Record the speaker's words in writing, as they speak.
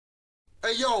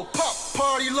Hey yo, pop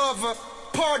party lover,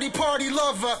 party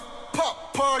lover,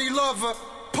 pop party lover,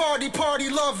 party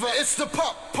lover. It's the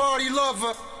pop party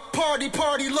lover, party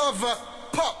lover,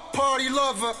 pop party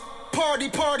lover,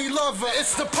 party lover.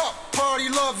 It's the pop party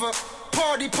lover,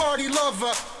 party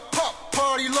lover, pop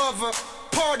party lover,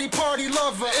 party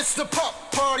lover. It's the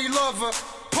pop party lover,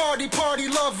 party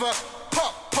lover,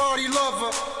 pop party lover.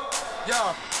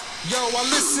 Yeah. Yo, I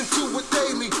listen to it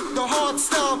daily. The hard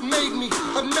style made me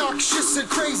obnoxious and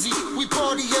crazy. We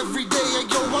party every day, and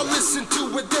yo, I listen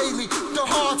to it daily. The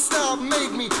hard style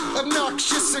made me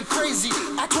obnoxious and crazy.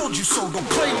 I told you so, don't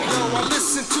play me. Yo, I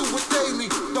listen to it daily.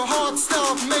 The hard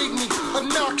style made me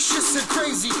obnoxious and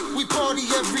crazy. We party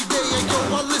every day, and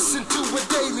yo, I listen to it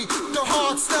daily. The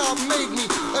hard style made me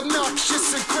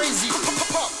obnoxious and crazy.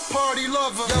 Pop party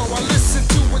lover. Yo, I listen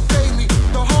to it daily.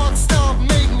 The hard style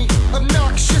made me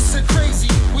obnoxious and crazy.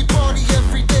 We party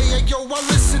every day, and yo, I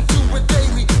listen to it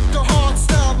daily. The hard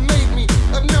style made me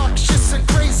obnoxious and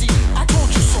crazy. I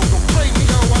told you so, don't play me.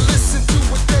 Yo, I listen to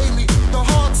it daily. The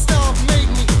hard style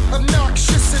made me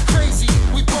obnoxious and crazy.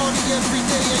 We party every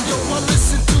day, and yo, I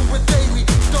listen to it daily.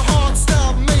 The hard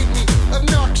style made me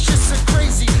obnoxious and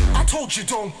crazy. I told you,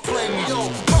 don't play me.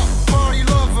 Yo, pop party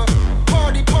lover,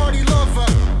 party lover,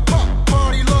 pop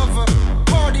party lover,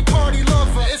 party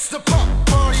lover. It's the pop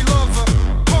party lover,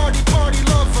 party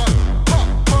lover, pop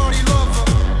party lover.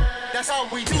 That's how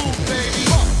we do, baby.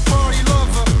 Pop party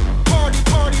lover, party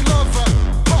lover,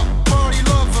 pop party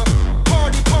lover,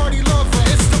 party lover.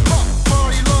 It's the pop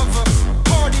party lover,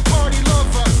 party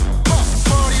lover, pop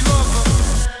party lover.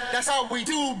 That's how we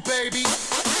do, baby.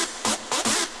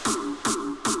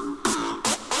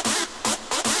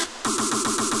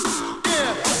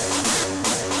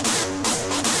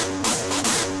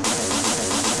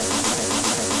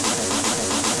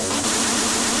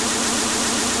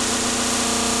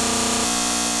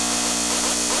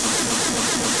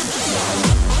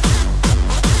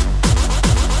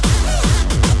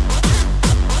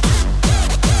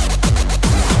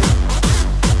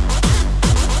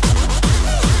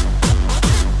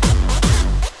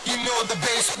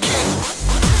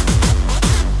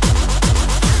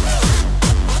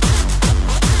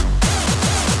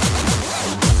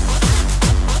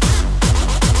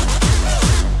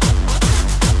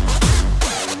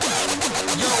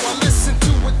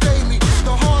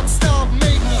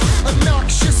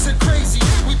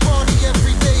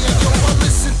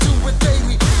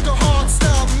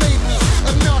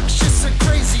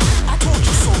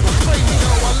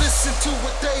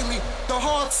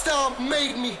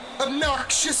 Made me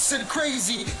obnoxious and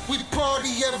crazy. We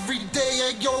party every day,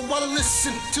 and yo, I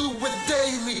listen to it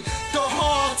daily. The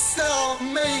hard style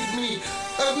made me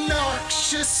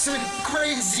obnoxious and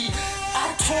crazy.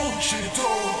 I told you,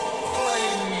 don't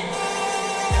play me.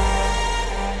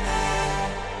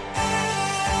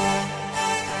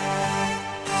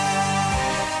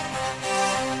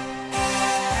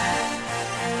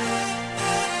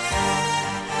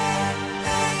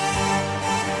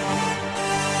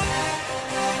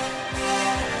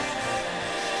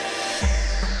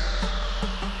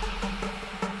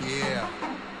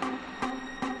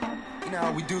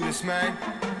 How we do this, man.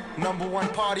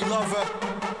 #1 party lover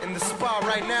in the spot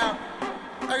right now.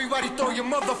 Everybody throw your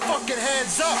motherfucking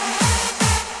hands up.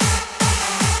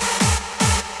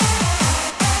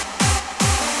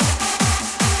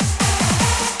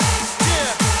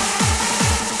 Yeah.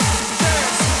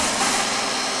 Dance.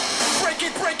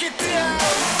 Break it down.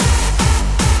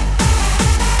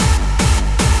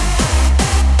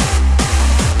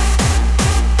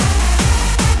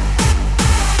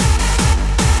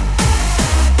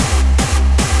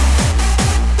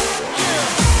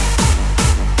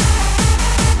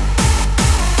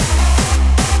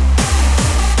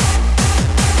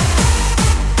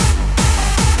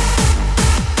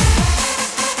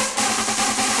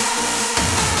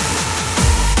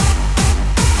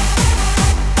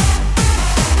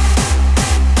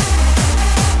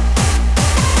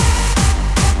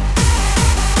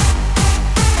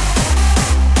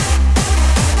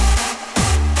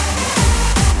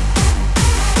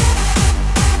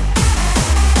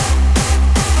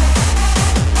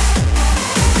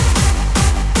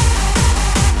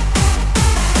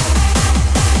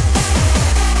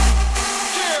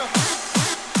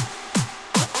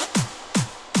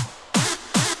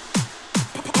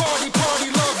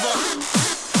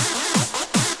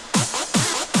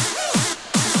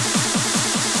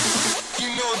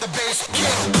 The bass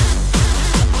kick.